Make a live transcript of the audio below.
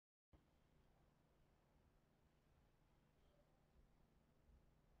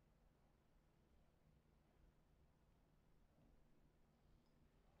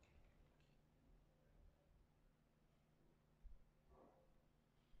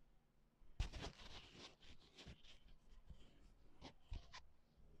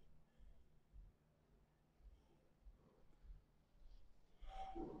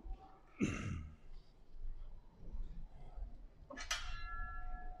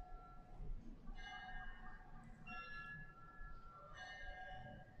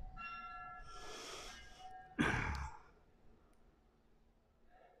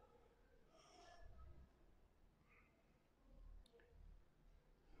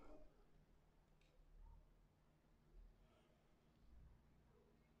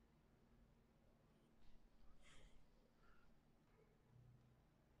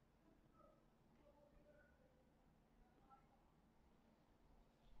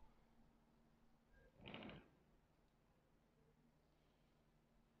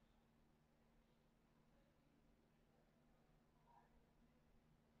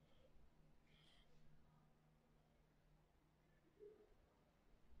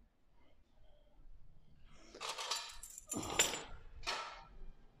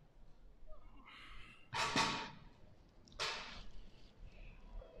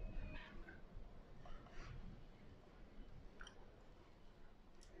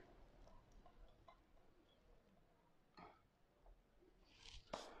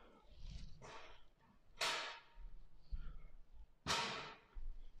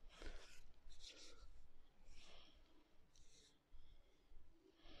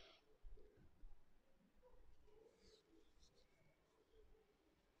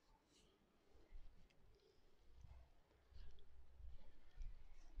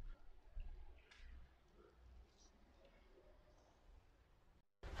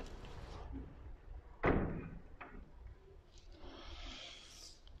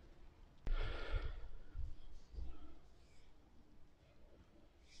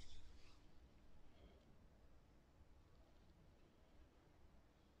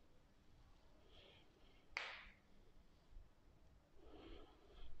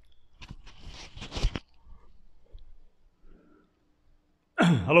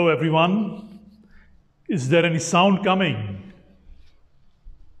Hello everyone. Is there any sound coming?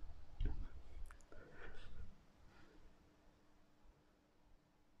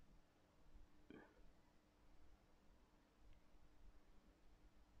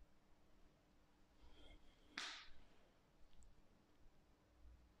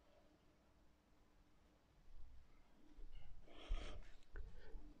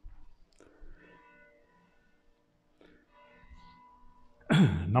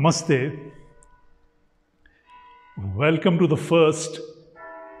 Namaste. Welcome to the first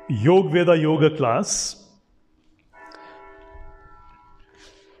Yogveda Yoga class.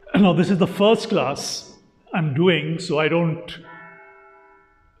 Now, this is the first class I'm doing, so I don't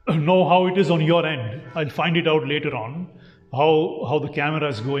know how it is on your end. I'll find it out later on, how the camera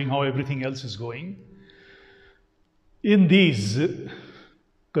is going, how everything else is going. In these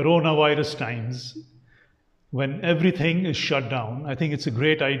coronavirus times, when everything is shut down, I think it's a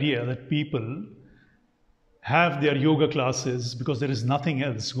great idea that people have their yoga classes because there is nothing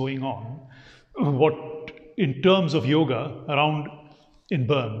else going on. What in terms of yoga around in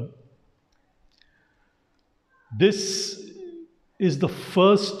Bern. This is the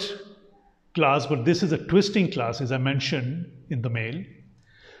first class, but this is a twisting class, as I mentioned in the mail.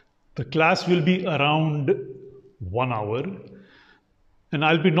 The class will be around 1 hour. And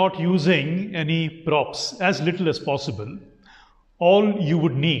I'll be not using any props, as little as possible. All you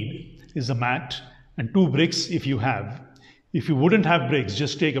would need is a mat and 2 bricks if you have. If you wouldn't have bricks,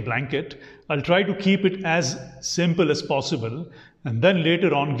 just take a blanket. I'll try to keep it as simple as possible, and then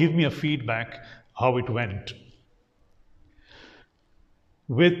later on give me a feedback how it went.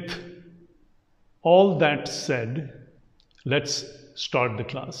 With all that said, let's start the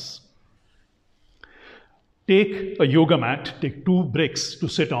class. Take a yoga mat, take 2 bricks to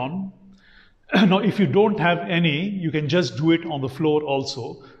sit on. Now, if you don't have any, you can just do it on the floor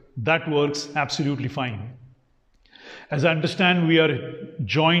also. That works absolutely fine. As I understand, we are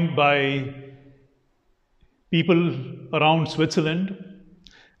joined by people around Switzerland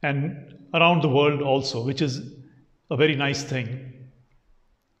and around the world also, which is a very nice thing.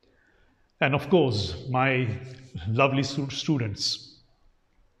 And of course, my lovely students.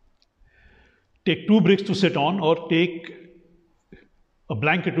 Take 2 bricks to sit on or take a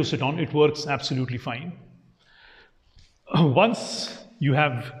blanket to sit on. It works absolutely fine. Once you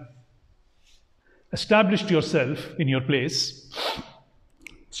have established yourself in your place,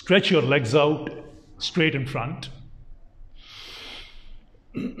 stretch your legs out straight in front.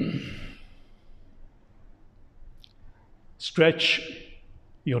 Stretch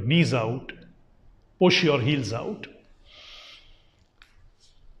your knees out. Push your heels out.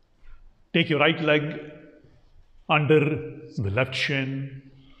 Take your right leg under the left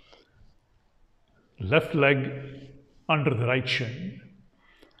shin, left leg under the right shin.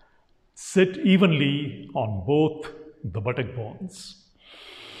 Sit evenly on both the buttock bones.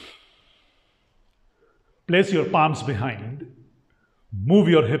 Place your palms behind. Move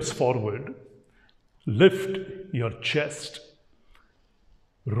your hips forward. Lift your chest.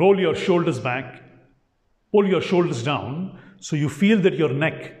 Roll your shoulders back. Pull your shoulders down so you feel that your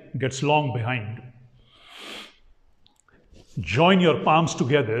neck gets long behind. Join your palms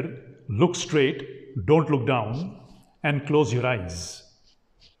together, look straight, don't look down, and close your eyes.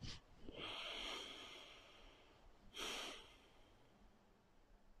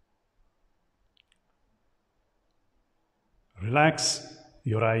 Relax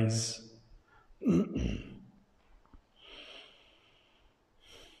your eyes.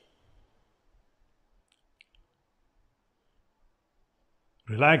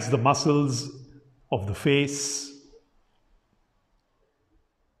 Relax the muscles of the face.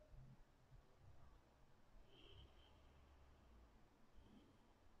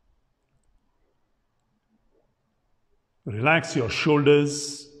 Relax your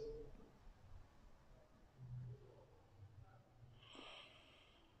shoulders.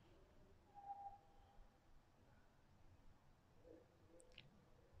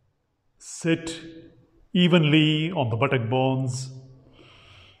 Sit evenly on the buttock bones.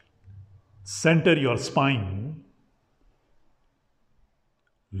 Center your spine.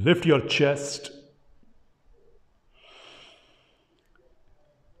 Lift your chest.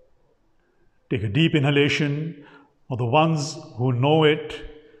 Take a deep inhalation. For the ones who know it,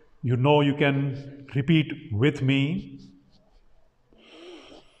 you know you can repeat with me.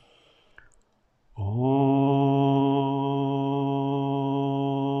 Om.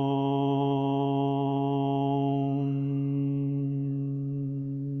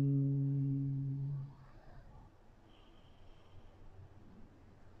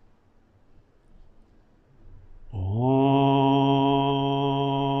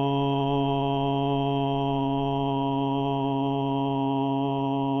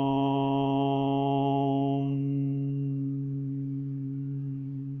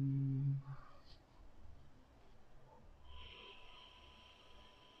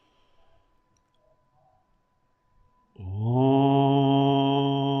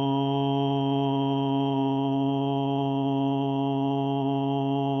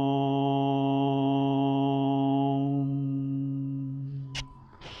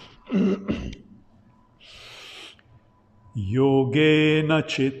 Yogena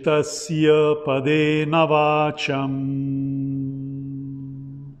Chittasya Padena Vacham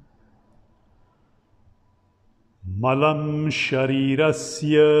Malam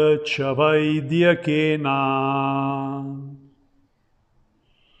Sharirasya Chavaidhyakena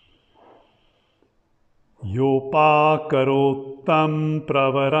Yopakarottam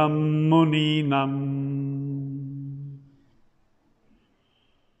Pravaram Muninam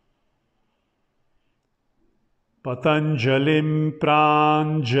Patanjalim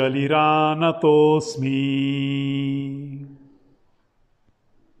Pranjaliranatosmi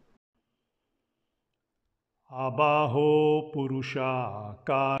Abaho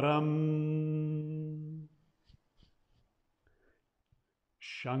Purushakaram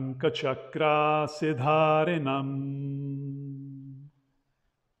Shankachakra Siddharinam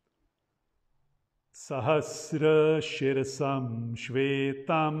Sahasra Shirsam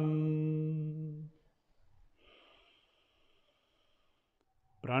Shvetam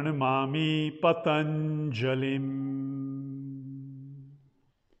Pranamami Patanjalim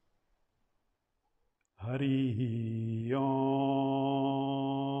Hari Om.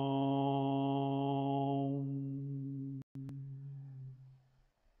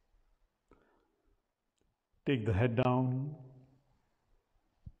 Take the head down.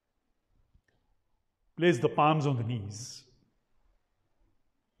 Place the palms on the knees.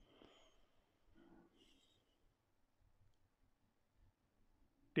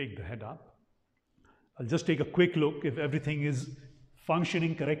 Take the head up. I'll just take a quick look if everything is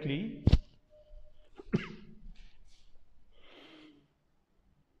functioning correctly.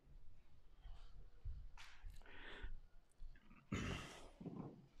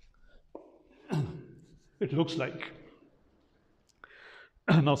 It looks like.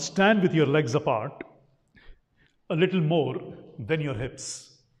 Now stand with your legs apart a little more than your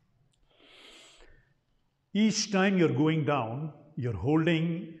hips. Each time you're going down, you're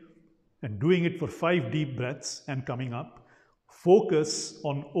holding and doing it for 5 deep breaths and coming up. Focus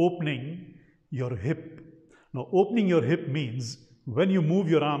on opening your hip. Now, opening your hip means when you move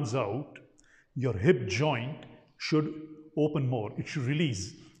your arms out, your hip joint should open more. It should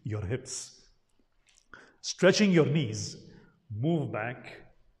release your hips. Stretching your knees, move back,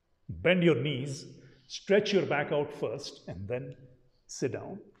 bend your knees, stretch your back out first, and then sit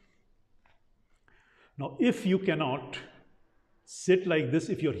down. Now, if you cannot sit like this,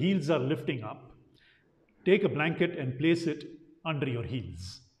 if your heels are lifting up, take a blanket and place it under your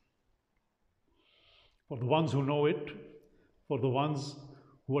heels. For the ones who know it, for the ones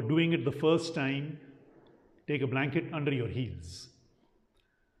who are doing it the first time, take a blanket under your heels.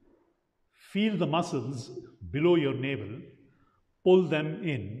 Feel the muscles below your navel, pull them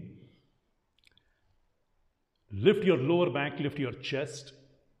in. Lift your lower back, lift your chest,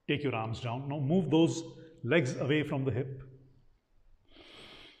 take your arms down. Now move those legs away from the hip.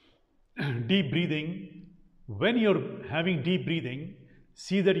 Deep breathing. When you're having deep breathing,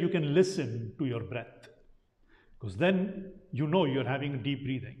 see that you can listen to your breath, because then you know you're having deep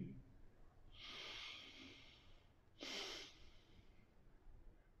breathing.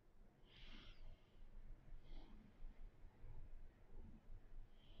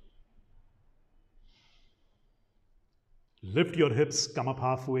 Lift your hips, come up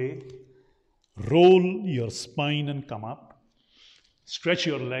halfway. Roll your spine and come up. Stretch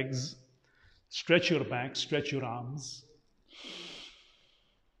your legs, stretch your back, stretch your arms.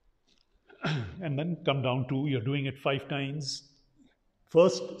 And then come down to, you're doing it 5 times.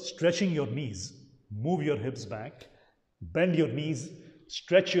 First, stretching your knees. Move your hips back. Bend your knees,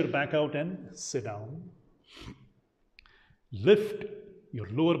 stretch your back out and sit down. Lift your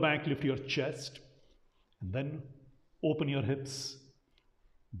lower back, lift your chest, and then open your hips.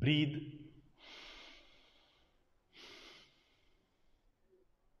 Breathe.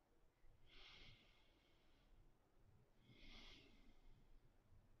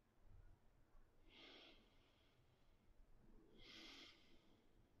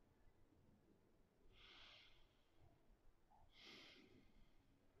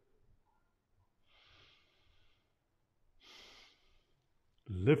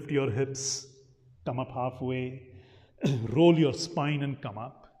 Lift your hips, come up halfway. Roll your spine and come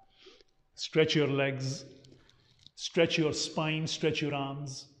up. Stretch your legs, stretch your spine, stretch your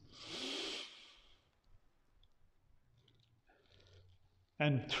arms.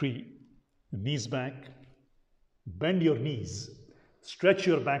 And 3, knees back. Bend your knees, stretch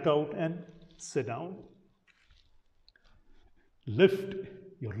your back out and sit down. Lift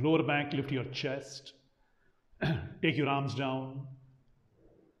your lower back, lift your chest. Take your arms down.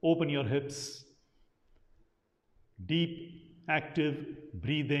 Open your hips. Deep, active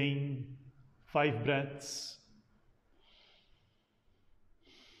breathing, 5 breaths.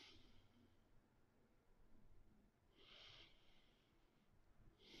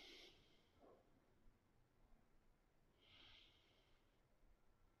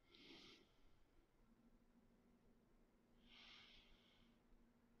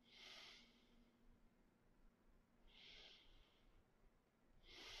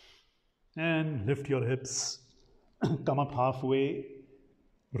 And lift your hips, come up halfway,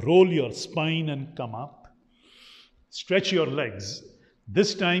 roll your spine and come up. Stretch your legs.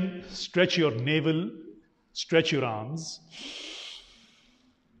 This time, stretch your navel, stretch your arms.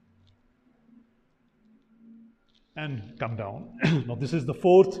 And come down. Now, this is the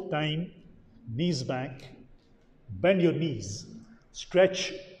fourth time. Knees back. Bend your knees.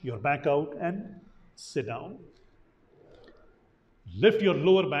 Stretch your back out and sit down. Lift your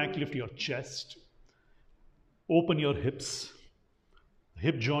lower back, lift your chest. Open your hips. The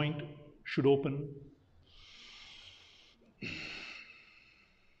hip joint should open.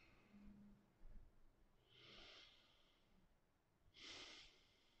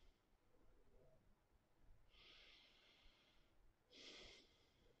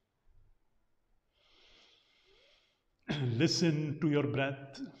 Listen to your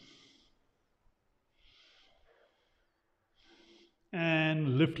breath.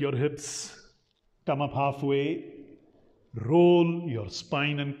 And lift your hips. Come up halfway. Roll your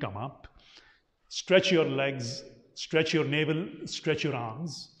spine and come up. Stretch your legs. Stretch your navel. Stretch your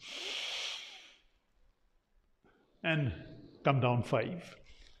arms. And come down 5.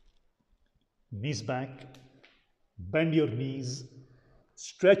 Knees back. Bend your knees.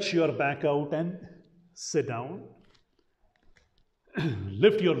 Stretch your back out and sit down.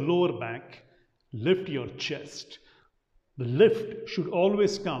 Lift your lower back, lift your chest. The lift should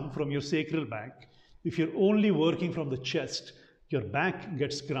always come from your sacral back. If you're only working from the chest, your back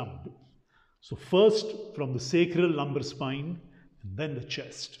gets cramped. So first from the sacral lumbar spine, and then the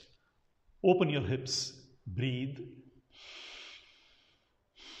chest. Open your hips, breathe.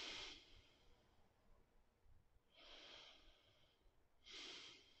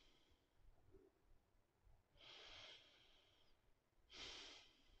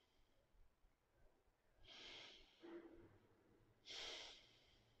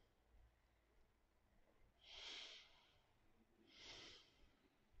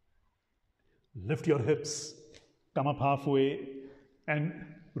 Lift your hips, come up halfway, and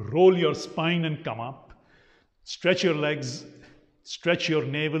roll your spine and come up. Stretch your legs, stretch your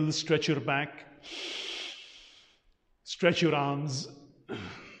navel, stretch your back, stretch your arms.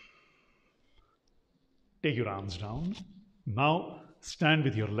 Take your arms down. Now stand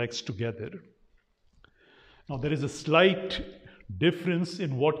with your legs together. Now there is a slight difference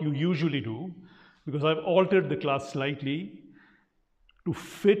in what you usually do, because I've altered the class slightly to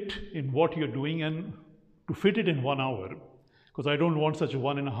fit in what you're doing and to fit it in 1 hour, because I don't want such a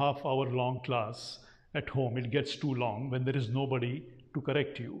 1.5 hour long class at home. It gets too long when there is nobody to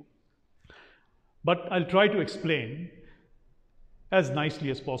correct you. But I'll try to explain as nicely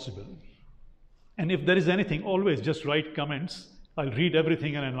as possible. And if there is anything, always just write comments. I'll read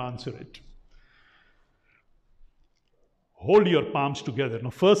everything and I'll answer it. Hold your palms together. Now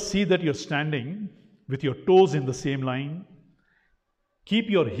first see that you're standing with your toes in the same line.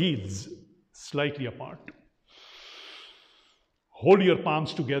 Keep your heels slightly apart. Hold your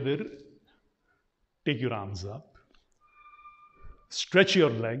palms together. Take your arms up. Stretch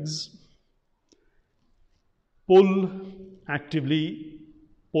your legs. Pull actively.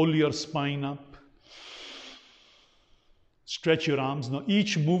 Pull your spine up. Stretch your arms. Now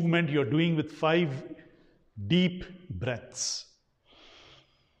each movement you're doing with 5 deep breaths.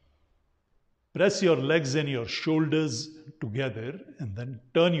 Press your legs and your shoulders together and then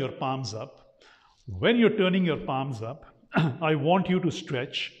turn your palms up. When you're turning your palms up, I want you to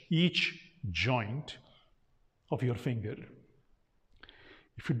stretch each joint of your finger.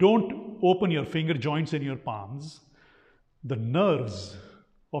 If you don't open your finger joints in your palms, the nerves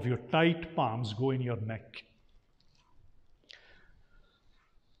of your tight palms go in your neck.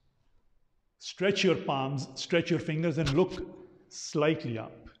 Stretch your palms, stretch your fingers and look slightly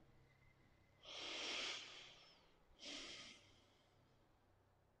up.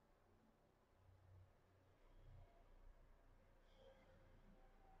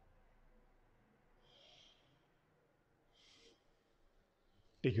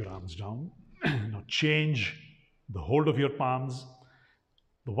 Take your arms down. Now change the hold of your palms.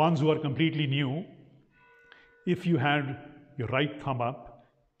 The ones who are completely new, if you had your right thumb up,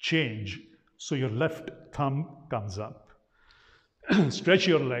 change so your left thumb comes up. Stretch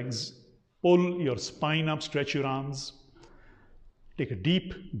your legs, pull your spine up, stretch your arms. Take a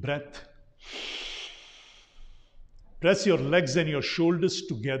deep breath. Press your legs and your shoulders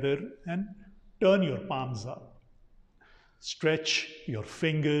together and turn your palms up. Stretch your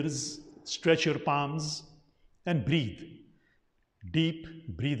fingers, stretch your palms, and breathe. Deep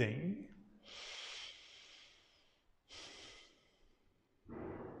breathing.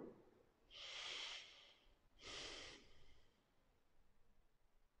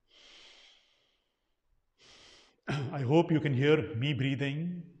 I hope you can hear me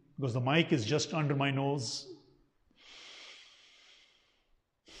breathing because the mic is just under my nose.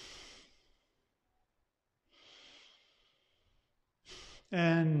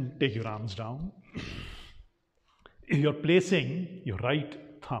 And take your arms down. You're placing your right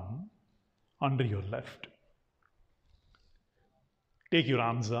thumb under your left. Take your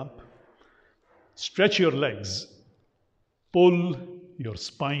arms up. Stretch your legs. Pull your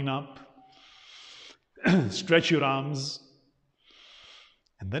spine up. Stretch your arms.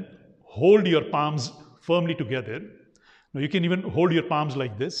 And then hold your palms firmly together. Now you can even hold your palms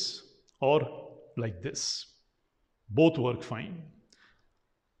like this or like this. Both work fine.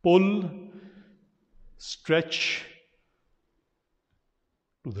 Pull, stretch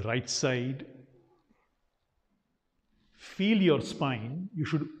to the right side. Feel your spine. You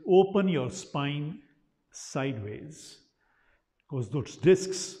should open your spine sideways because those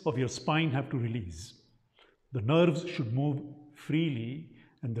discs of your spine have to release. The nerves should move freely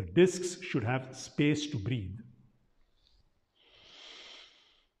and the discs should have space to breathe.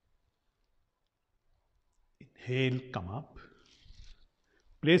 Inhale, come up.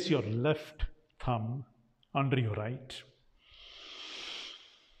 Place your left thumb under your right.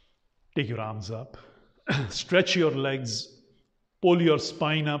 Take your arms up. Stretch your legs. Pull your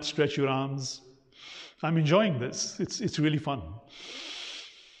spine up. Stretch your arms. I'm enjoying this. It's really fun.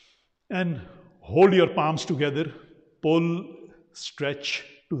 And hold your palms together. Pull, stretch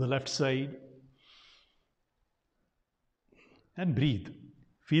to the left side. And breathe.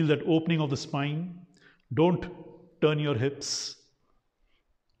 Feel that opening of the spine. Don't turn your hips.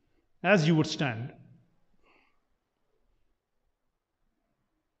 As you would stand.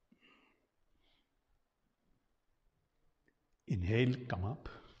 Inhale, come up.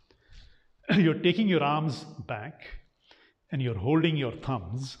 You're taking your arms back and you're holding your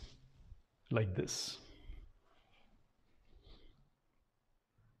thumbs like this.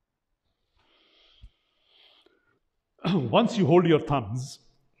 Once you hold your thumbs,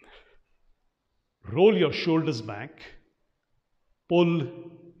 roll your shoulders back, pull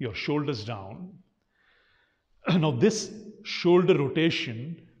your shoulders down. Now this shoulder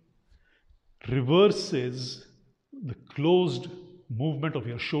rotation reverses the closed movement of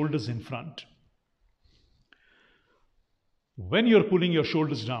your shoulders in front. When you're pulling your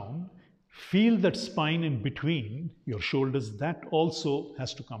shoulders down, feel that spine in between your shoulders, that also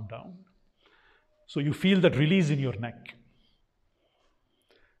has to come down. So you feel that release in your neck.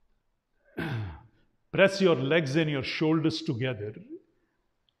 Press your legs and your shoulders together.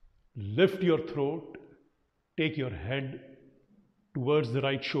 Lift your throat. Take your head towards the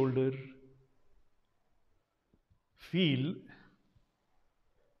right shoulder. Feel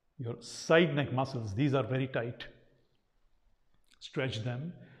your side neck muscles. These are very tight. Stretch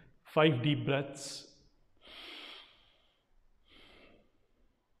them. 5 deep breaths.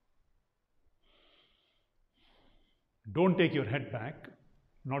 Don't take your head back.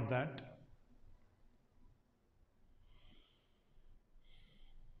 Not that.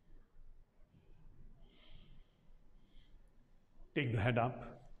 Take the head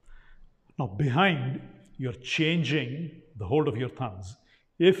up. Now behind, you're changing the hold of your thumbs.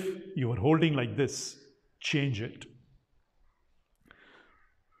 If you are holding like this, change it.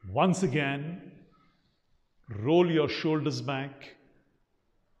 Once again, roll your shoulders back,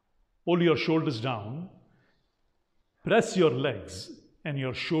 pull your shoulders down, press your legs and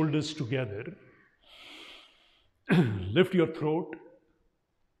your shoulders together, lift your throat,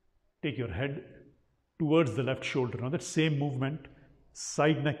 take your head towards the left shoulder. Now that same movement,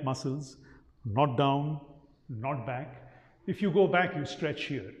 side neck muscles, not down, not back. If you go back, you stretch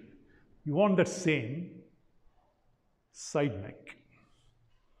here. You want that same side neck.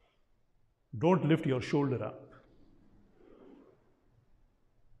 Don't lift your shoulder up.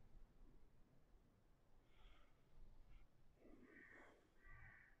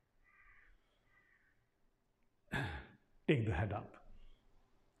 Take the head up.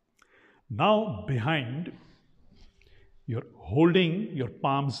 Now behind, you're holding your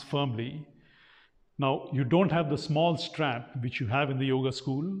palms firmly. Now you don't have the small strap which you have in the yoga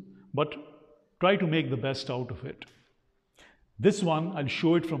school, but try to make the best out of it. This one, I'll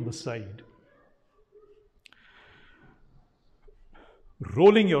show it from the side.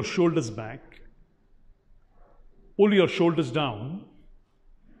 Rolling your shoulders back, pull your shoulders down,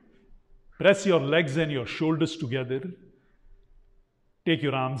 press your legs and your shoulders together, take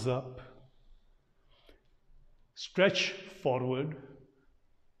your arms up, stretch forward,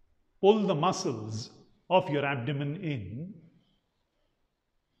 pull the muscles of your abdomen in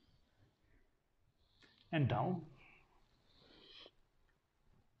and down.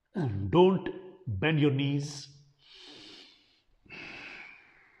 And don't bend your knees.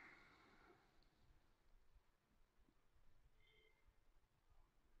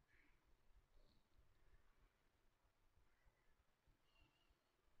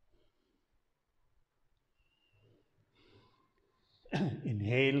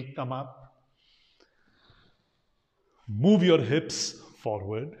 Inhale, come up. Move your hips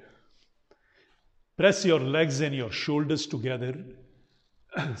forward. Press your legs and your shoulders together.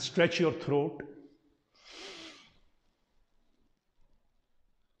 Stretch your throat.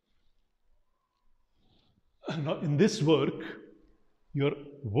 Now, in this work, you're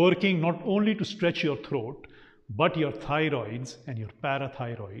working not only to stretch your throat, but your thyroids and your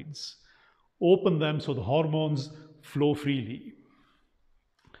parathyroids. Open them so the hormones flow freely.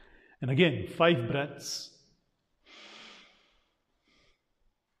 And again, 5 breaths.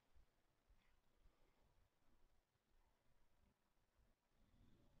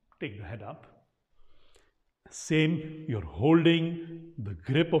 Take the head up. Same, you're holding the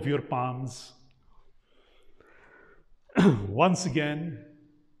grip of your palms. Once again,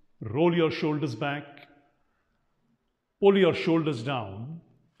 roll your shoulders back. Pull your shoulders down.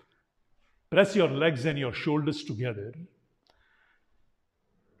 Press your legs and your shoulders together.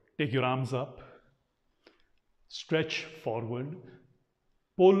 Take your arms up. Stretch forward.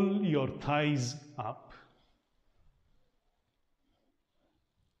 Pull your thighs up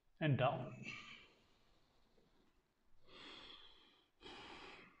and down.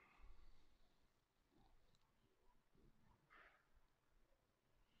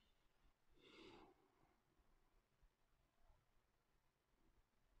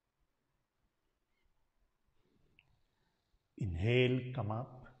 Inhale, come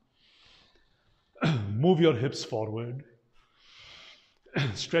up. Move your hips forward.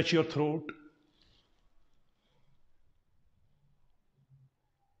 Stretch your throat.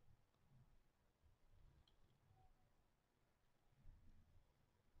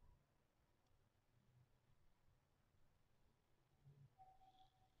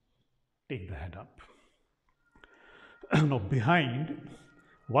 Take the head up. Now behind,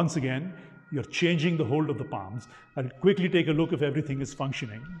 once again, you're changing the hold of the palms. I'll quickly take a look if everything is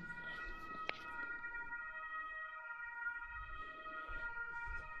functioning.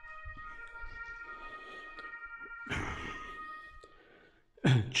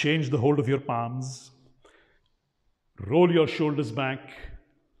 Change the hold of your palms. Roll your shoulders back.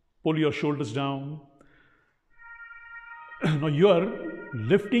 Pull your shoulders down. Now you are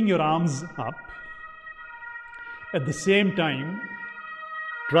lifting your arms up. At the same time,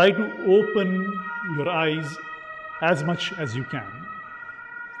 try to open your eyes as much as you can.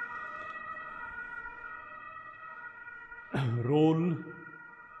 Roll,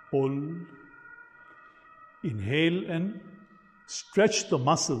 pull, inhale and stretch the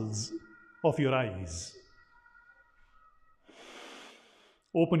muscles of your eyes.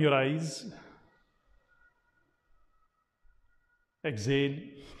 Open your eyes. Exhale,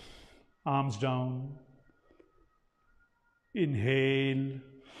 arms down. Inhale,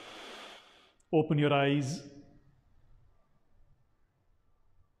 open your eyes.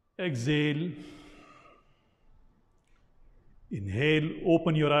 Exhale. Inhale,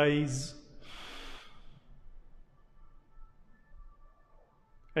 open your eyes.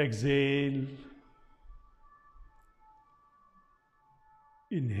 Exhale.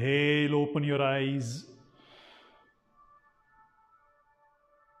 Inhale, open your eyes.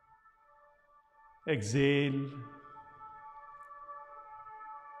 Exhale.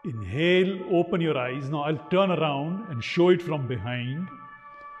 Inhale, open your eyes. Now I'll turn around and show it from behind.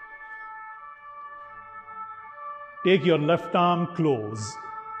 Take your left arm close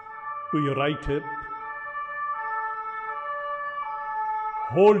to your right hip.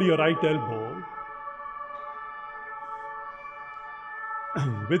 Hold your right elbow.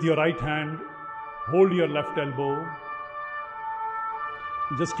 With your right hand, hold your left elbow.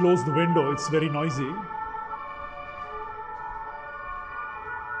 Just close the window, it's very noisy.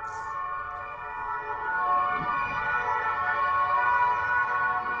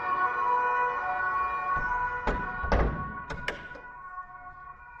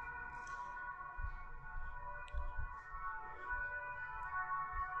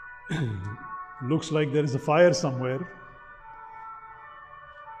 Looks like there is a fire somewhere.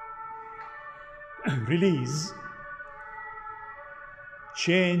 Release.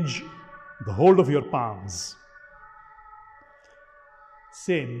 Change the hold of your palms.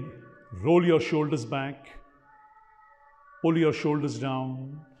 Same. Roll your shoulders back. Pull your shoulders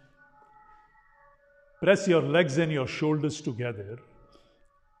down. Press your legs and your shoulders together.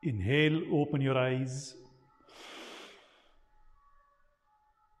 Inhale, open your eyes.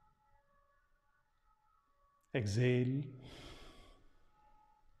 Exhale.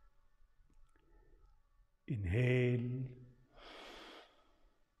 Inhale.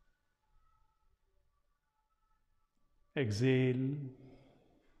 Exhale.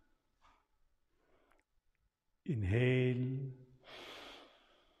 Inhale.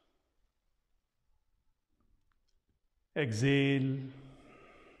 Exhale.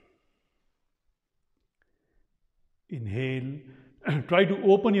 Inhale. Try to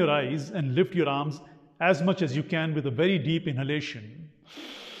open your eyes and lift your arms as much as you can with a very deep inhalation.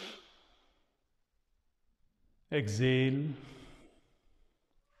 Exhale.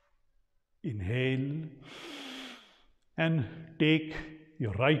 Inhale. And take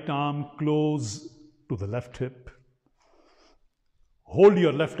your right arm close to the left hip. Hold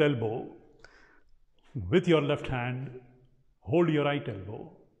your left elbow. With your left hand, hold your right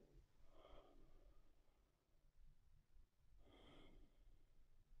elbow.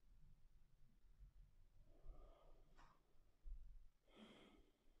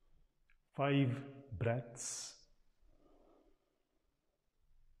 Five breaths.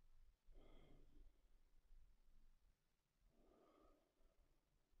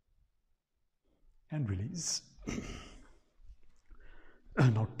 And release.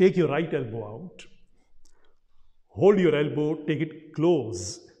 Now take your right elbow out. Hold your elbow, take it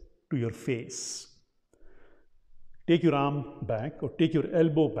close to your face. Take your arm back or take your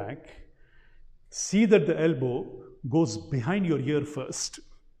elbow back. See that the elbow goes behind your ear first,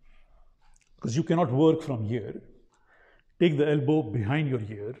 because you cannot work from here. Take the elbow behind your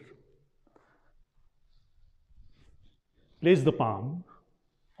ear. Place the palm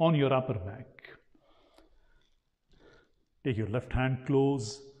on your upper back. Take your left hand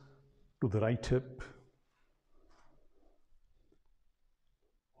close to the right hip.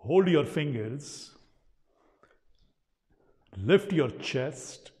 Hold your fingers. Lift your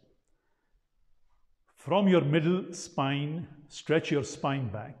chest. From your middle spine, stretch your spine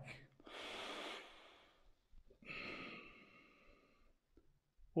back.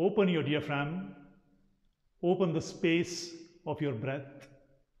 Open your diaphragm. Open the space of your breath.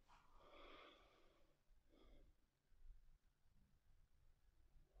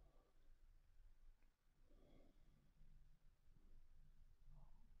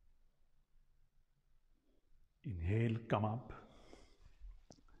 Inhale, come up.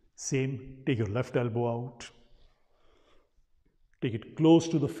 Same, take your left elbow out. Take it close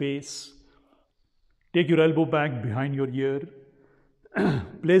to the face. Take your elbow back behind your ear.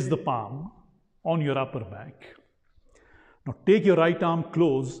 Place the palm on your upper back. Now take your right arm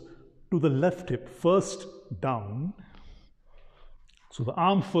close to the left hip, first down. So the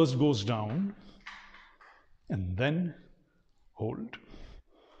arm first goes down and then hold.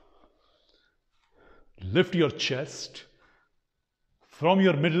 Lift your chest. From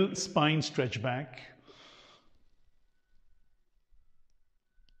your middle spine, stretch back.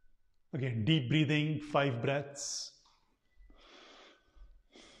 Again, deep breathing, 5 breaths.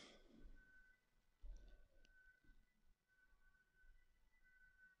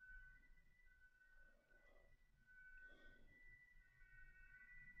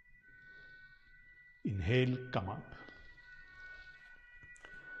 Inhale, come up.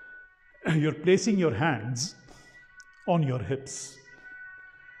 You're placing your hands on your hips,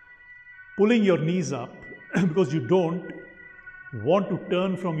 pulling your knees up because you don't want to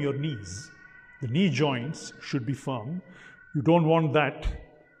turn from your knees. The knee joints should be firm. You don't want that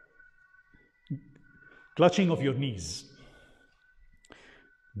clutching of your knees.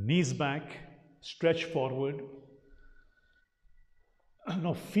 Knees back, stretch forward.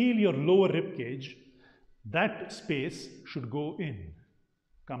 Now feel your lower rib cage. That space should go in.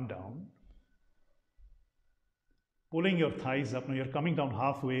 Come down. Pulling your thighs up. Now you're coming down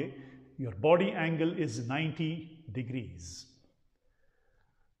halfway. Your body angle is 90 degrees.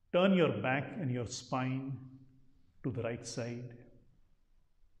 Turn your back and your spine to the right side.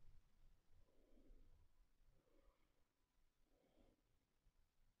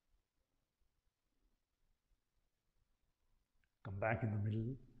 Come back in the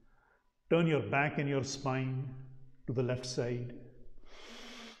middle. Turn your back and your spine to the left side.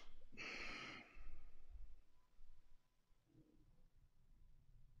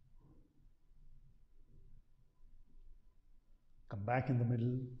 Come back in the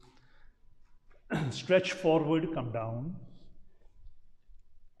middle. Stretch forward, come down.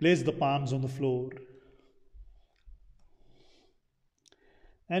 Place the palms on the floor.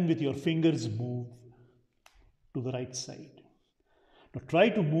 And with your fingers move to the right side. Now try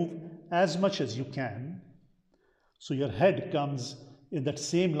to move as much as you can so your head comes in that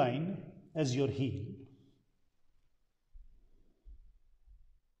same line as your heel.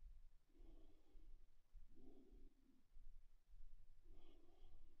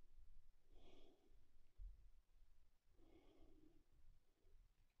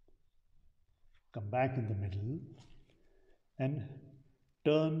 Come back in the middle and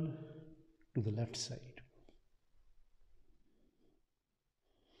turn to the left side.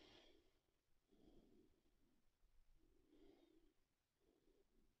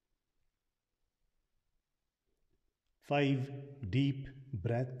 5 deep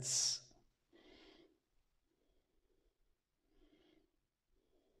breaths.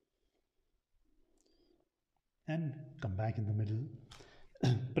 And come back in the middle.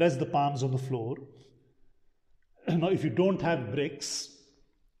 Press the palms on the floor. Now, if you don't have bricks,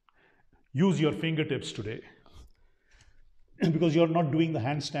 use your fingertips today because you're not doing the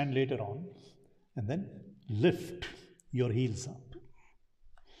handstand later on. And then lift your heels up.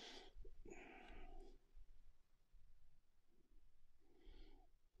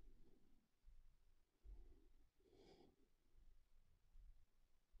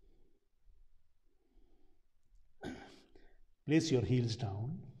 Place your heels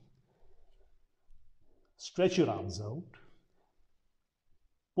down. Stretch your arms out.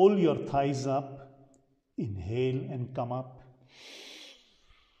 Pull your thighs up. Inhale and come up.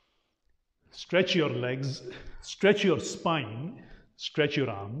 Stretch your legs. Stretch your spine. Stretch your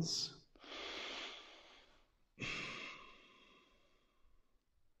arms.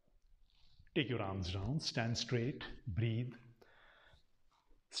 Take your arms down. Stand straight. Breathe.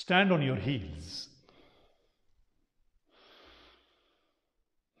 Stand on your heels.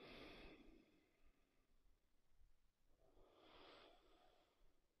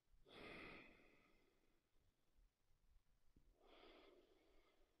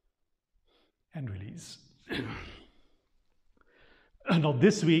 And release. Now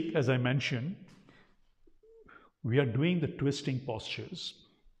this week, as I mentioned, we are doing the twisting postures.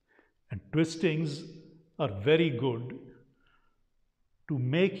 And twistings are very good to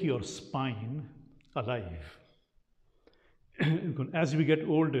make your spine alive. As we get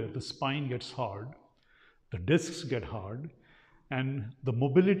older, the spine gets hard, the discs get hard, and the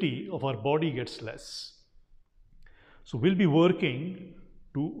mobility of our body gets less. So we'll be working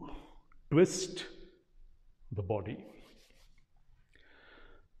to twist the body.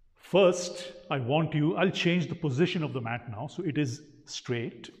 First, I'll change the position of the mat now so it is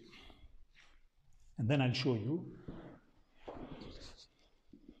straight. And then I'll show you.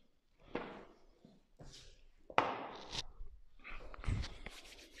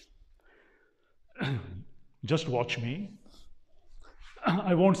 Just watch me.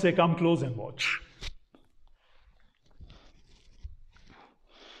 I won't say come close and watch.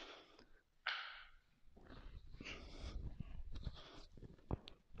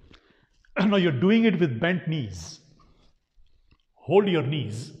 Now you're doing it with bent knees. Hold your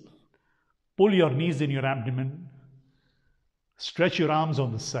knees. Pull your knees in your abdomen. Stretch your arms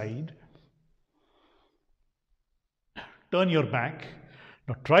on the side. Turn your back.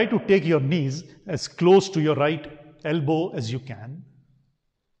 Now try to take your knees as close to your right elbow as you can.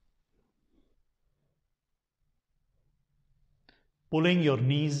 Pulling your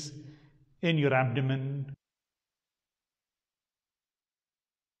knees in your abdomen.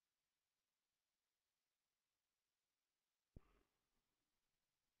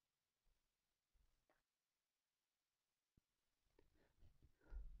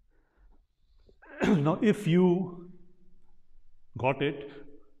 Now, if you got it,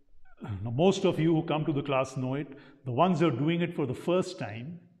 now most of you who come to the class know it. The ones who are doing it for the first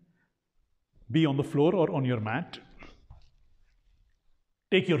time, be on the floor or on your mat.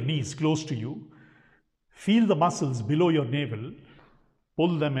 Take your knees close to you. Feel the muscles below your navel.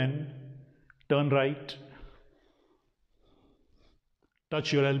 Pull them in. Turn right.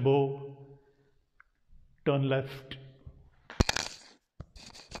 Touch your elbow. Turn left.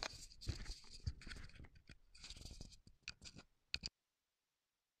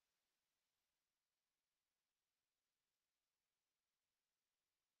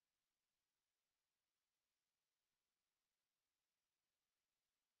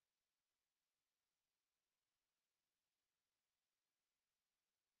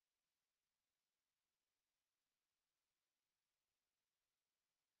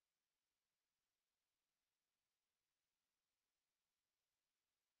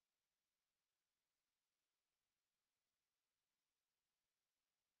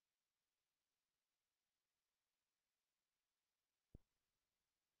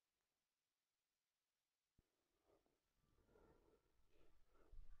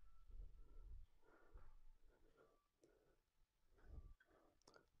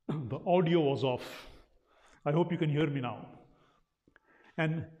 The audio was off. I hope you can hear me now.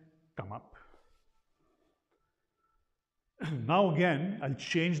 And come up. Now again, I'll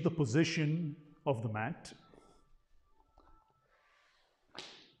change the position of the mat.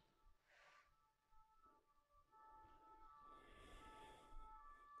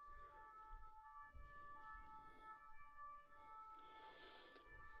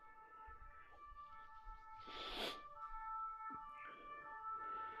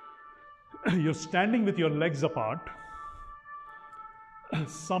 You're standing with your legs apart.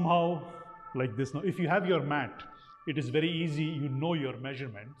 somehow like this. Now, if you have your mat, it is very easy, you know your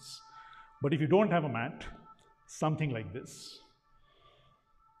measurements. But if you don't have a mat, something like this.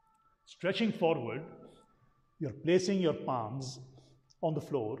 Stretching forward, you're placing your palms on the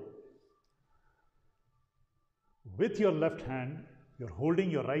floor. With your left hand, you're holding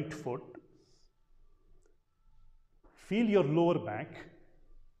your right foot. Feel your lower back.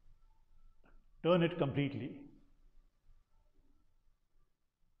 Turn it completely.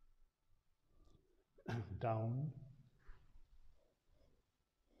 Down.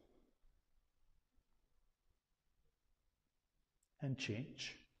 And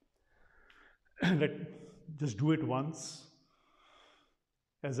change. Just do it once,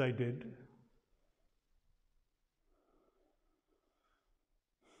 as I did.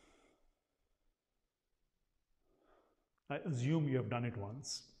 I assume you have done it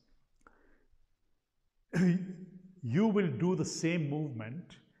once. You will do the same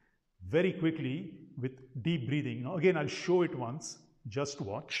movement very quickly with deep breathing. Now, again, I'll show it once. Just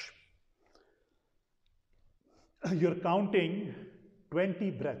watch. You're counting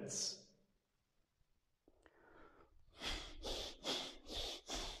 20 breaths.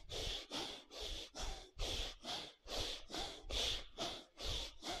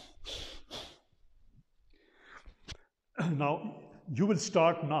 Now, you will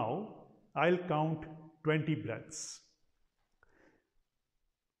start now. I'll count 20 breaths.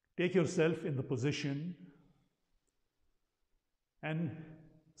 Take yourself in the position and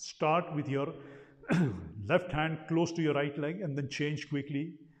start with your left hand close to your right leg and then change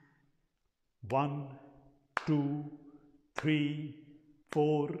quickly. 1, 2, 3,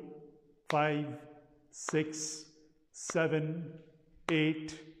 4, 5, 6, 7,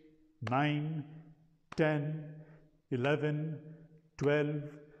 8, 9, 10, 11, 12,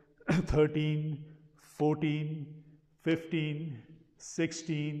 13, 14, 15,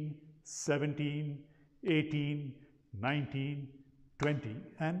 16, 17, 18, 19, 20,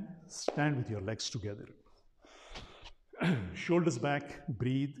 and stand with your legs together. Shoulders back,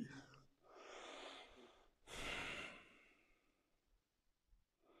 breathe.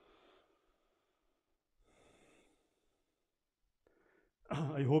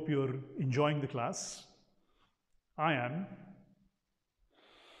 I hope you're enjoying the class. I am.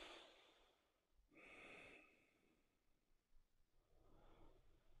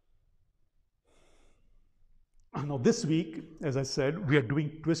 Now, this week, as I said, we are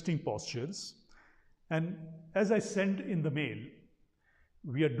doing twisting postures. And as I sent in the mail,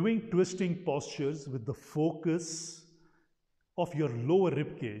 we are doing twisting postures with the focus of your lower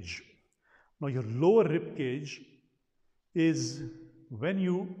rib cage. Now, your lower rib cage is when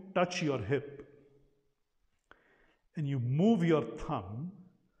you touch your hip and you move your thumb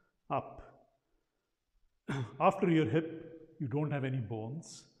up. After your hip, you don't have any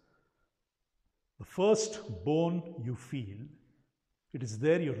bones. The first bone you feel, it is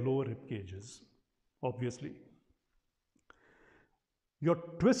there your lower rib cage is, obviously. Your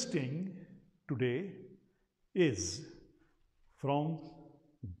twisting today is from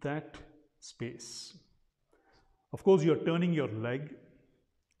that space. Of course, you're turning your leg,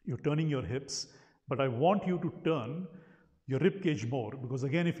 you're turning your hips, but I want you to turn your rib cage more, because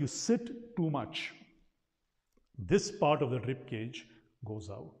again, if you sit too much, this part of the rib cage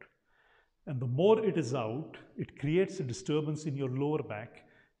goes out. And the more it is out, it creates a disturbance in your lower back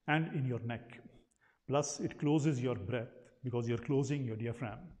and in your neck. Plus, it closes your breath because you're closing your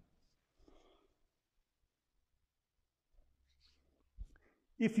diaphragm.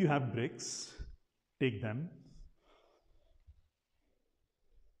 If you have bricks, take them.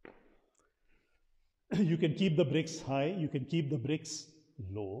 You can keep the bricks high, you can keep the bricks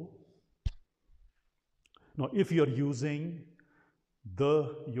low. Now, if you're using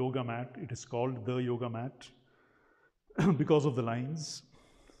the yoga mat, it is called the yoga mat because of the lines.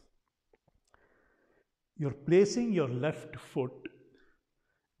 You're placing your left foot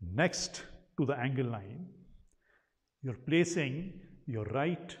next to the angle line. You're placing your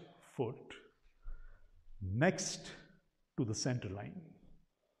right foot next to the center line,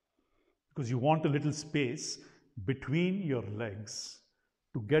 because you want a little space between your legs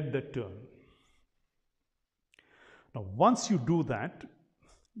to get that turn. Now, once you do that,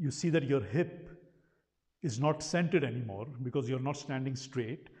 you see that your hip is not centered anymore because you're not standing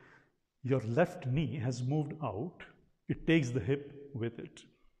straight. Your left knee has moved out. It takes the hip with it.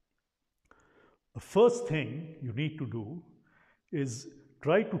 The first thing you need to do is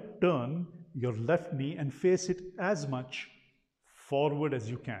try to turn your left knee and face it as much forward as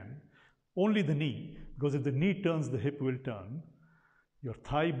you can. Only the knee, because if the knee turns, the hip will turn. Your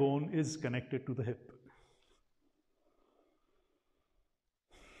thigh bone is connected to the hip.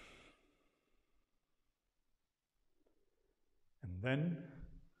 And then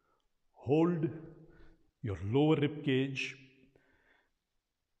hold your lower rib cage.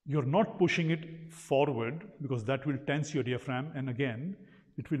 You're not pushing it forward because that will tense your diaphragm, and again,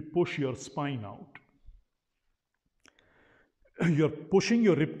 it will push your spine out. You're pushing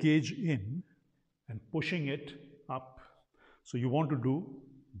your rib cage in and pushing it up. So you want to do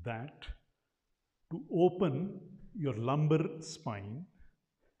that to open your lumbar spine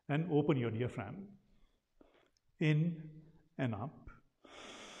and open your diaphragm. In and up.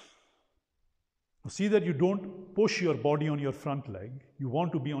 See that you don't push your body on your front leg. You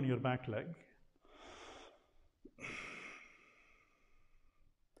want to be on your back leg.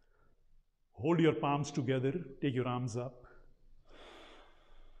 Hold your palms together. Take your arms up.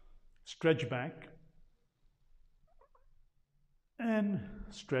 Stretch back. And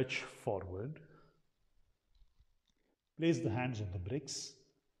stretch forward. Place the hands on the bricks.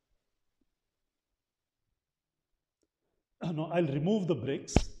 Now I'll remove the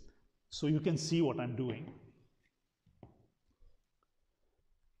bricks so you can see what I'm doing.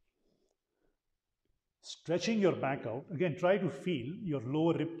 Stretching your back out. Again, try to feel your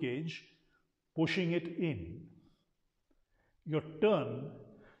lower rib cage, pushing it in. Your turn,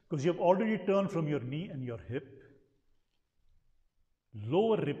 because you have already turned from your knee and your hip,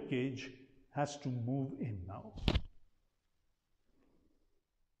 lower rib cage has to move in now.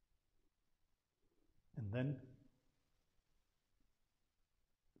 And then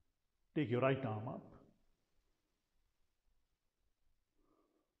take your right arm up.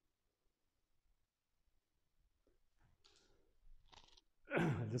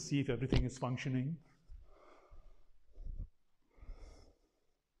 Just see if everything is functioning.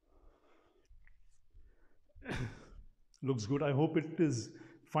 Looks good. I hope it is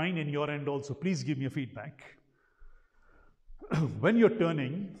fine in your end also. Please give me a feedback. When you're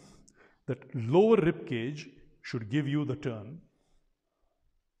turning, that lower rib cage should give you the turn.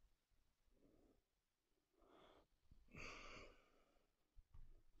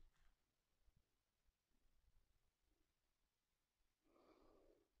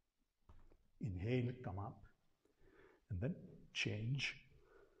 Inhale, come up, and then change.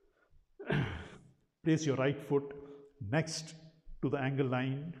 Place your right foot next to the angle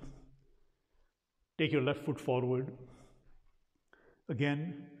line. Take your left foot forward.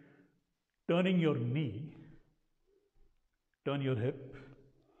 Again, turning your knee, turn your hip.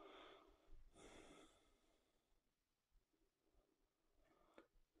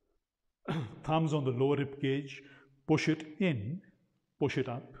 Thumbs on the lower rib cage, push it in, push it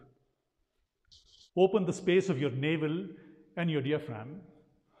up. Open the space of your navel and your diaphragm.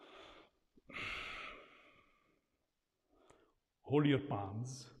 Hold your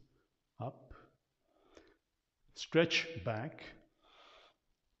palms up. Stretch back.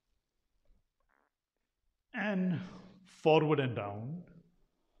 And forward and down.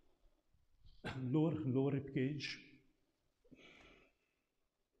 Lower rib cage.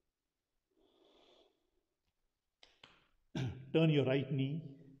 Turn your right knee.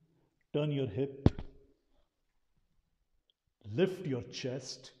 Turn your hip. Lift your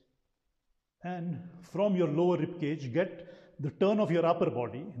chest, and from your lower rib cage, get the turn of your upper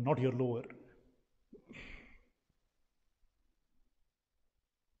body, not your lower.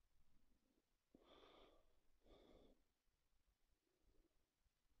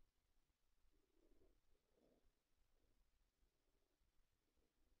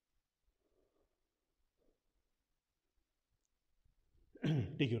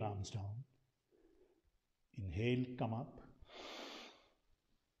 Take your arms down. Inhale, come up.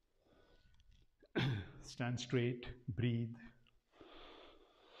 Stand straight, breathe.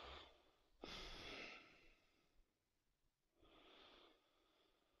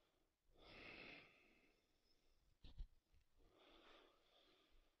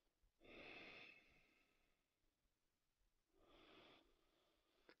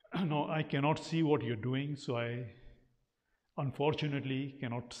 No, I cannot see what you're doing, so I unfortunately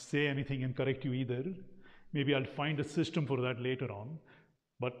cannot say anything and correct you either. Maybe I'll find a system for that later on,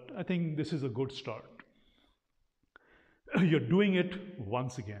 but I think this is a good start. You're doing it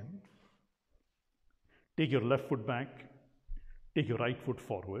once again. Take your left foot back, take your right foot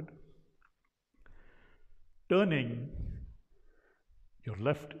forward. Turning your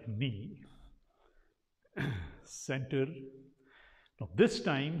left knee, center. Now this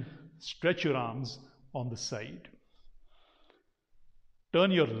time, stretch your arms on the side.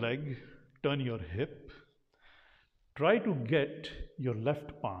 Turn your leg, turn your hip. Try to get your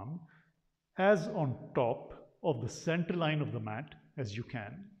left palm as on top of the center line of the mat as you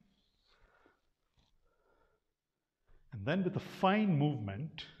can. And then with a fine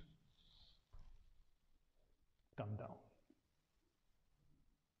movement, come down.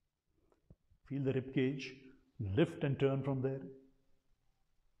 Feel the rib cage, lift and turn from there.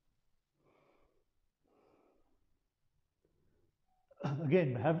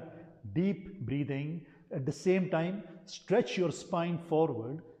 Again, have deep breathing. At the same time, stretch your spine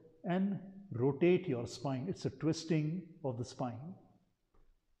forward and rotate your spine. It's a twisting of the spine.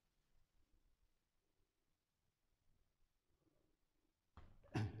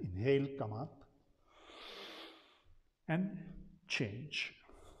 Inhale, come up and change.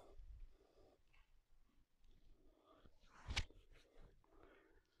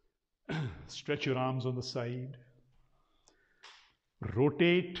 Stretch your arms on the side.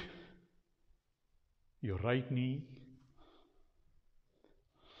 Rotate your right knee.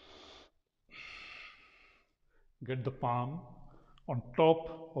 Get the palm on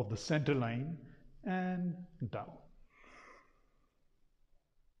top of the center line and down.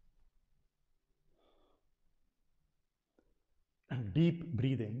 Deep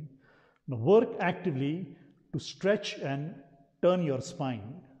breathing. Now work actively to stretch and turn your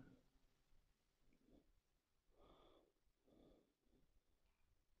spine.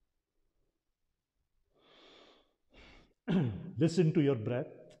 Listen to your breath.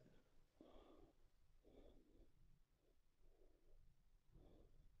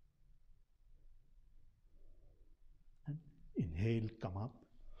 And inhale, come up.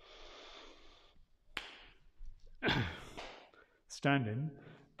 Stand in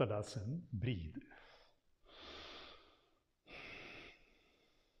Tadasana, breathe.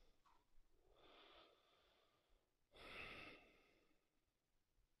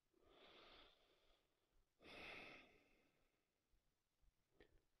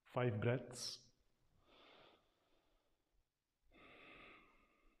 Five breaths.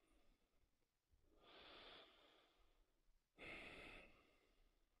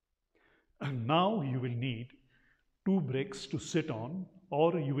 And now you will need 2 bricks to sit on,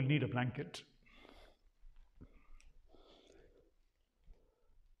 or you will need a blanket.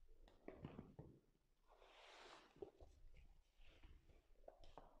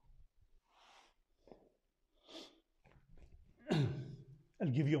 I'll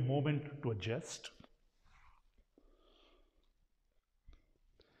give you a moment to adjust.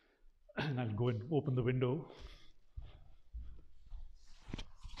 And I'll go and open the window.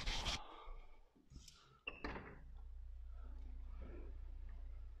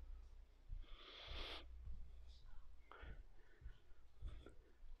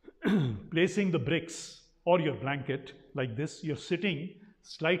 Placing the bricks or your blanket like this, you're sitting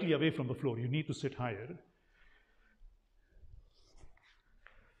slightly away from the floor. You need to sit higher.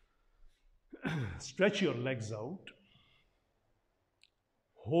 Stretch your legs out.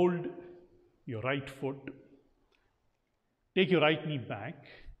 Hold your right foot. Take your right knee back.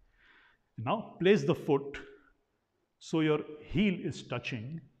 Now place the foot so your heel is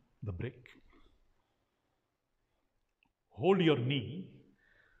touching the brick. Hold your knee.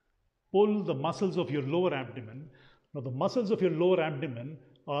 Pull the muscles of your lower abdomen. Now the muscles of your lower abdomen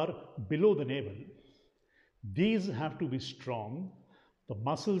are below the navel. These have to be strong. The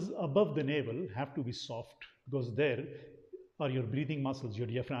muscles above the navel have to be soft, because there are your breathing muscles, your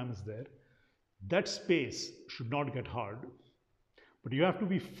diaphragm is there. That space should not get hard. But you have to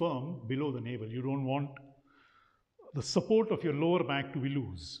be firm below the navel. You don't want the support of your lower back to be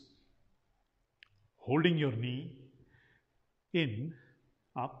loose. Holding your knee in,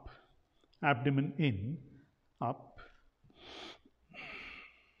 up, abdomen in, up.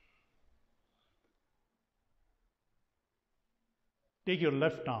 Take your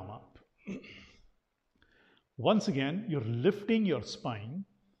left arm up. Once again, you're lifting your spine.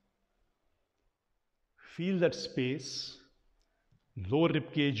 Feel that space, lower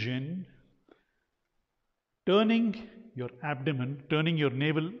rib cage in, turning your abdomen, turning your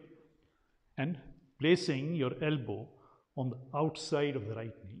navel, and placing your elbow on the outside of the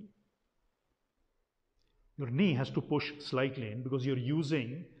right knee. Your knee has to push slightly in because you're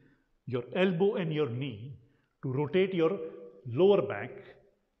using your elbow and your knee to rotate your lower back,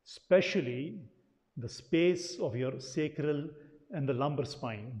 especially the space of your sacral and the lumbar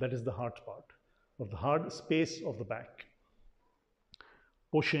spine, that is the hard part, or the hard space of the back.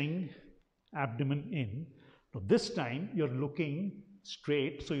 Pushing abdomen in. Now this time you're looking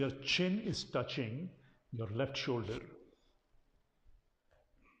straight, so your chin is touching your left shoulder.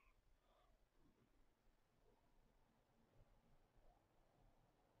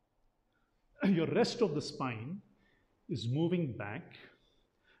 Your rest of the spine is moving back,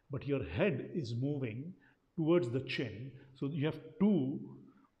 but your head is moving towards the chin. So you have 2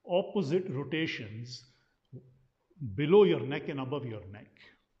 opposite rotations below your neck and above your neck.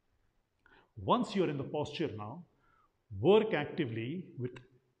 Once you're in the posture now, work actively with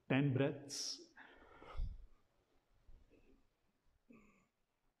 10 breaths.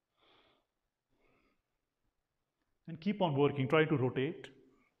 And keep on working. Try to rotate.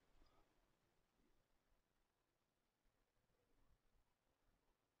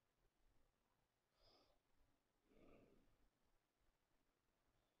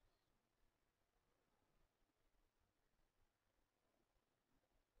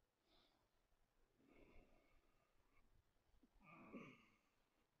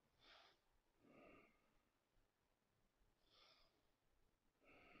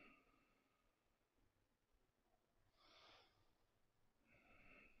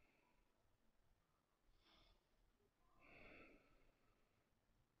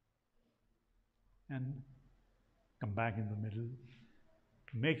 And come back in the middle.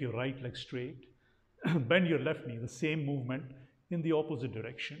 Make your right leg straight. Bend your left knee, the same movement in the opposite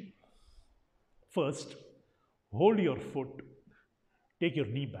direction. First, hold your foot, take your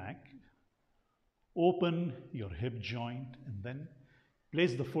knee back, open your hip joint, and then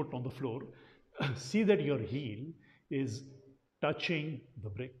place the foot on the floor. See that your heel is touching the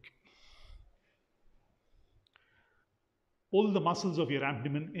brick. Pull the muscles of your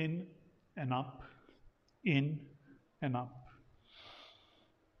abdomen in and up, in and up.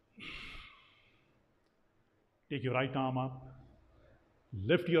 Take your right arm up,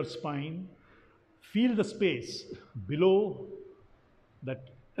 lift your spine, feel the space below that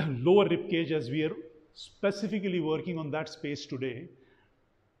lower rib cage, as we are specifically working on that space today,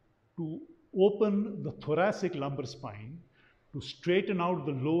 to open the thoracic lumbar spine, to straighten out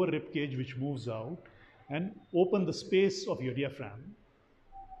the lower rib cage which moves out, and open the space of your diaphragm.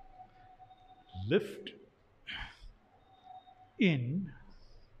 Lift, in,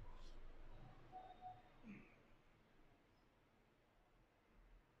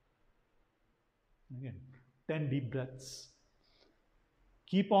 again, 10 deep breaths.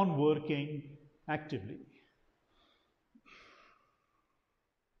 Keep on working actively.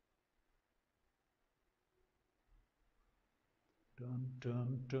 Turn,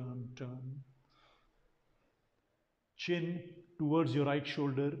 turn, turn, turn. Chin towards your right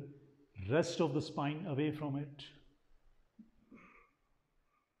shoulder, rest of the spine away from it.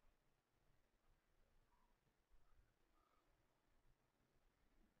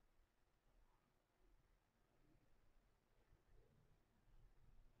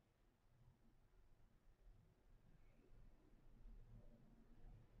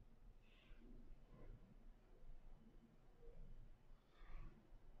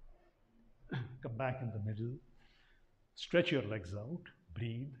 Come back in the middle. Stretch your legs out.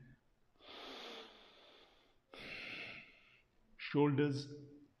 Breathe. Shoulders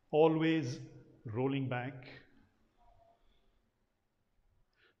always rolling back.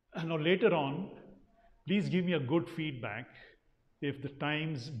 And now later on, please give me a good feedback if the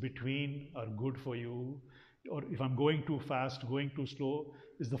times between are good for you, or if I'm going too fast, going too slow.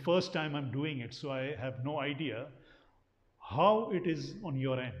 It's the first time I'm doing it, so I have no idea how it is on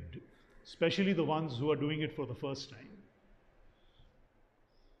your end, especially the ones who are doing it for the first time.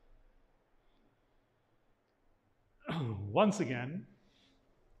 Once again,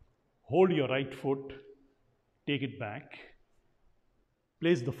 hold your right foot, take it back,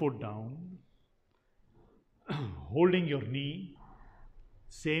 place the foot down, holding your knee,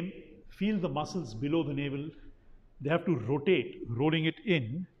 same, feel the muscles below the navel, they have to rotate, rolling it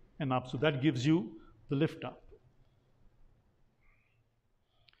in and up, so that gives you the lift up.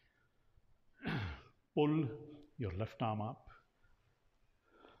 Pull your left arm up,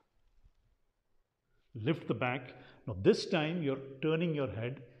 lift the back. Now this time you're turning your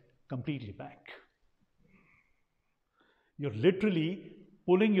head completely back. You're literally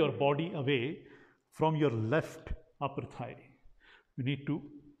pulling your body away from your left upper thigh. You need to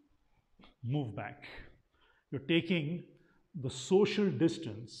move back. You're taking the social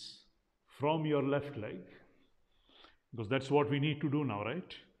distance from your left leg, because that's what we need to do now,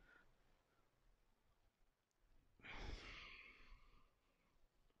 right?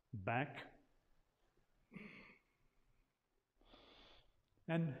 Back.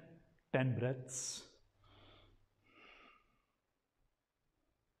 And 10 breaths.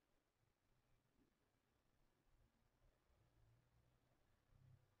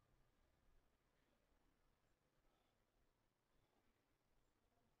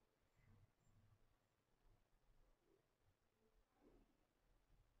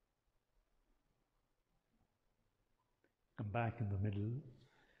 Come back in the middle.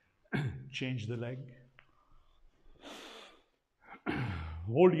 Change the leg.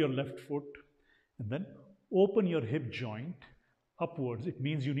 Hold your left foot and then open your hip joint upwards. It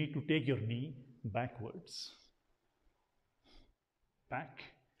means you need to take your knee backwards. Back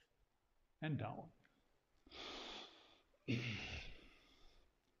and down.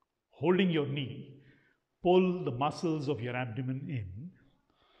 Holding your knee, pull the muscles of your abdomen in,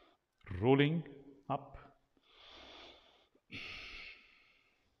 rolling up.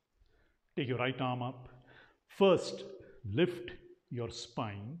 Take your right arm up. First, lift your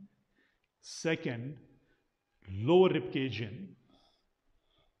spine. Second, lower rib cage in.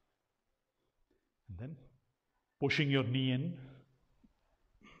 And then pushing your knee in.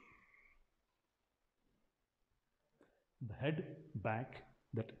 The head back,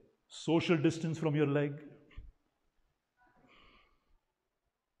 that social distance from your leg.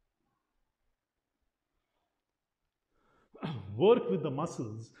 Work with the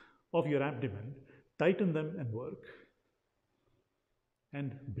muscles of your abdomen, tighten them and work.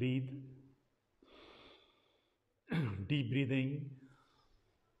 And breathe. Deep breathing.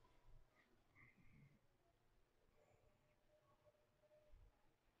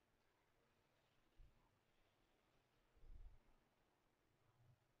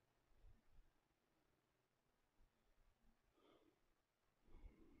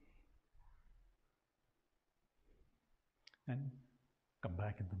 And come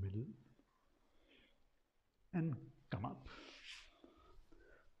back in the middle. And come up.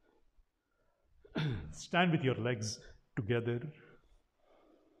 Stand with your legs together.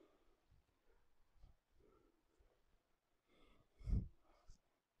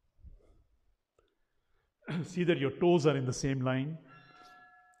 See that your toes are in the same line.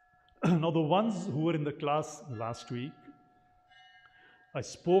 Now, the ones who were in the class last week, I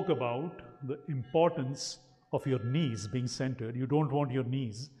spoke about the importance of your knees being centered. You don't want your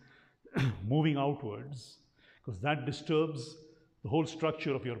knees moving outwards because that disturbs the whole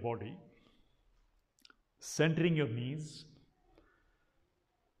structure of your body. Centering your knees,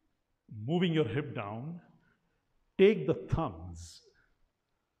 moving your hip down, take the thumbs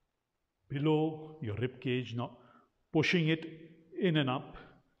below your rib cage, now pushing it in and up.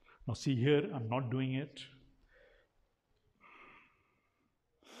 Now see here, I'm not doing it.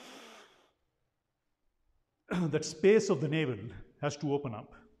 That space of the navel has to open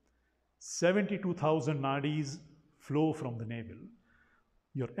up. 72,000 nadis flow from the navel.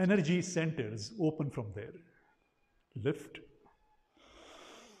 Your energy centers open from there. Lift.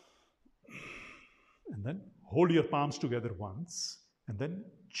 And then hold your palms together once. And then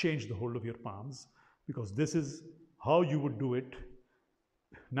change the hold of your palms, because this is how you would do it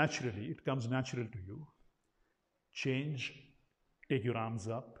naturally. It comes natural to you. Change. Take your arms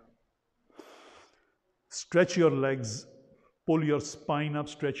up. Stretch your legs. Pull your spine up.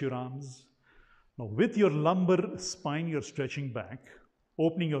 Stretch your arms. Now with your lumbar spine, you're stretching back.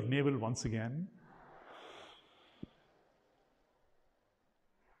 Opening your navel once again.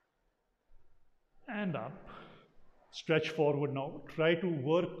 And up. Stretch forward now. Try to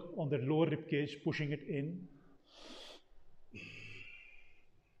work on the lower rib cage, pushing it in.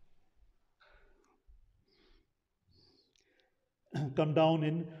 Come down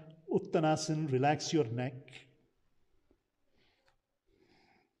in Uttanasana. Relax your neck.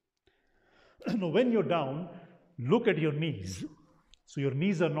 Now when you're down, look at your knees. So your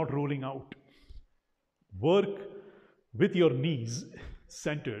knees are not rolling out. Work with your knees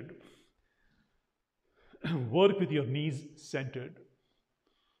centered. Work with your knees centered.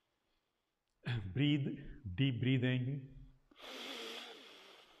 Breathe, deep breathing.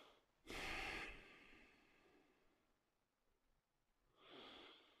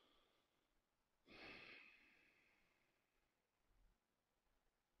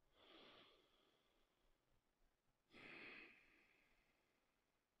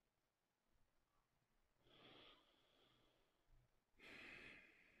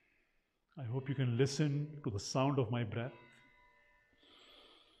 I hope you can listen to the sound of my breath.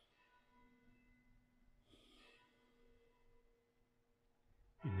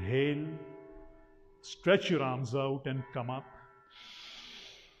 Inhale, stretch your arms out and come up.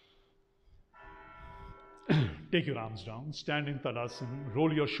 Take your arms down, stand in Tadasana,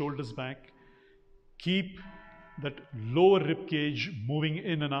 roll your shoulders back. Keep that lower rib cage moving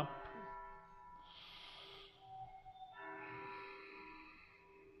in and up.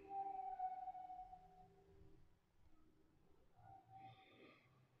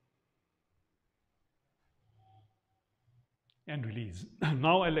 And release.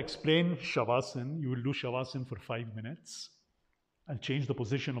 Now I'll explain Shavasana. You will do Shavasana for 5 minutes. I'll change the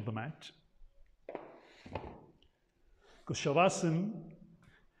position of the mat. Because Shavasana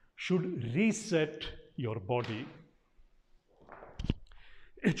should reset your body.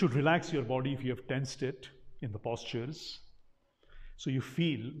 It should relax your body if you have tensed it in the postures. So you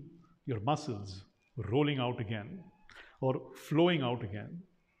feel your muscles rolling out again or flowing out again.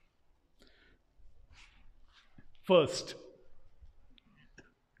 First,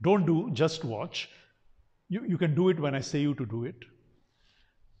 don't do, just watch. You can do it when I say you to do it.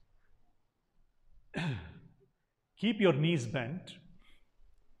 Keep your knees bent.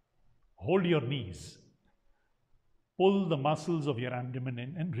 Hold your knees. Pull the muscles of your abdomen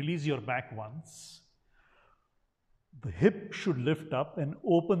in and release your back once. The hip should lift up and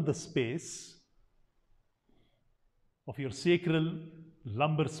open the space of your sacral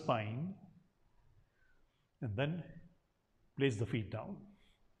lumbar spine, and then place the feet down.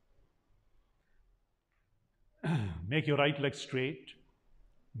 Make your right leg straight.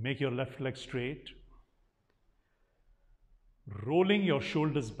 Make your left leg straight. Rolling your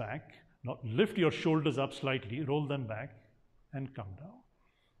shoulders back. Now lift your shoulders up slightly, roll them back, and come down.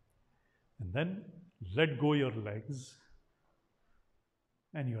 And then let go your legs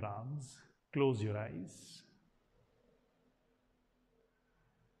and your arms. Close your eyes.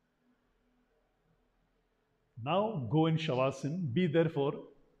 Now go in Shavasana. Be there for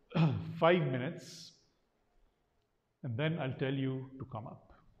 5 minutes. And then I'll tell you to come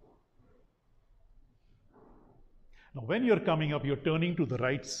up. Now when you're coming up, you're turning to the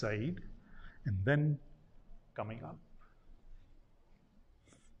right side and then coming up.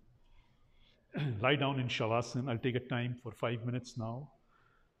 Lie down in Shavasana. I'll take a time for 5 minutes now.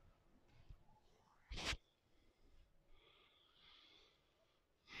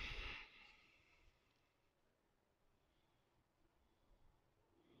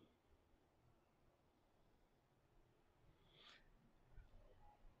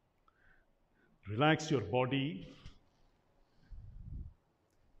 Relax your body.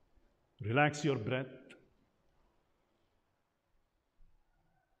 Relax your breath.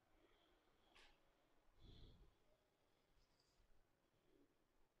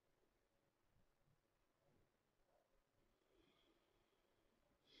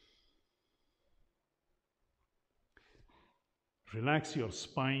 Relax your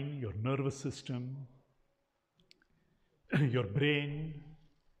spine, your nervous system, your brain.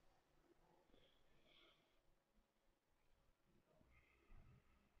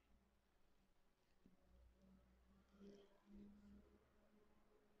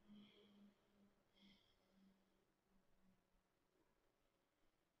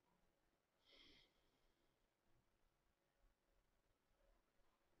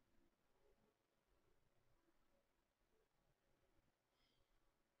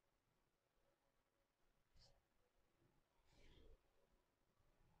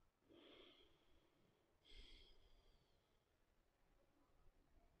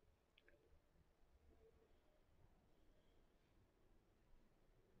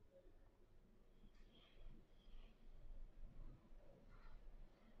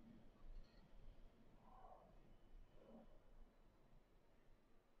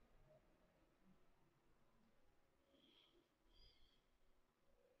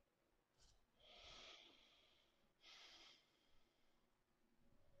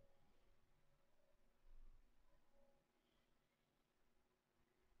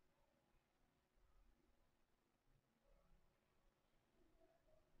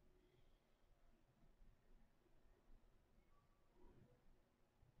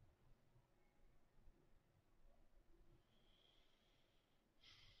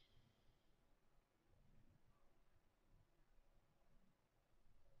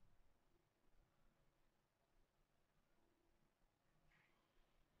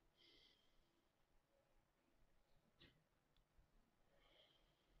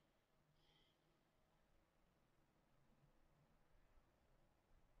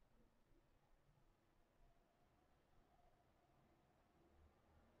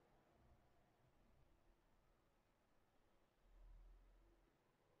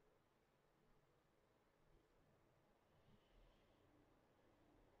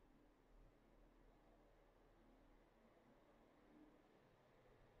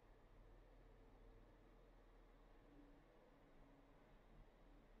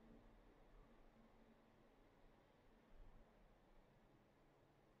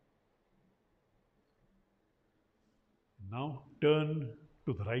 Now turn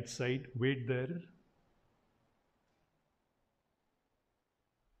to the right side. Wait there.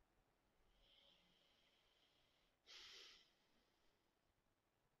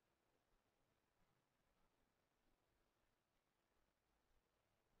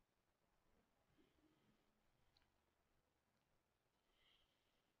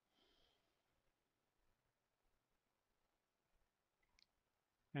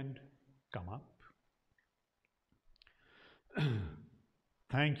 And come up.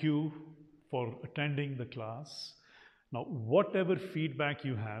 Thank you for attending the class. Now, whatever feedback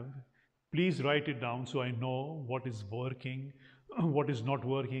you have, Please write it down so I know what is working, what is not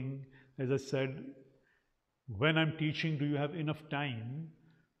working. As I said, when I'm teaching, do you have enough time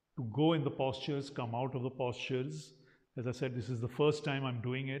to go in the postures, come out of the postures? As I said, this is the first time I'm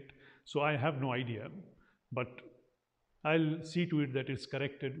doing it, so I have no idea. But I'll see to it that it's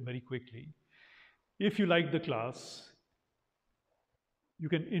corrected very quickly. If you like the class, you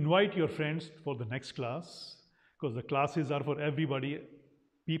can invite your friends for the next class, because the classes are for everybody.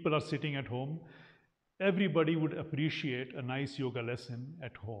 People are sitting at home. Everybody would appreciate a nice yoga lesson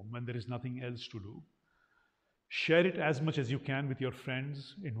at home when there is nothing else to do. Share it as much as you can with your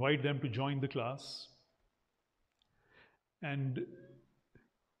friends. Invite them to join the class. And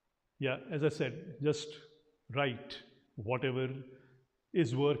yeah, as I said, just write whatever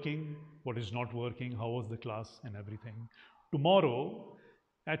is working, what is not working, how was the class, and everything. Tomorrow,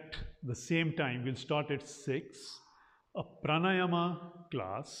 at the same time, we'll start at 6, a pranayama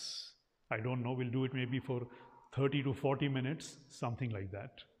class. I don't know, we'll do it maybe for 30 to 40 minutes, something like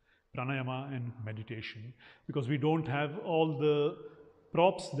that. Pranayama and meditation, because we don't have all the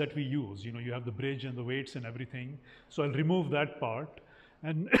props that we use. You have the bridge and the weights and everything. So I'll remove that part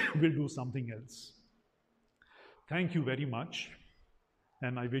and we'll do something else. Thank you very much.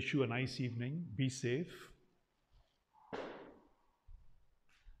 And I wish you a nice evening. Be safe.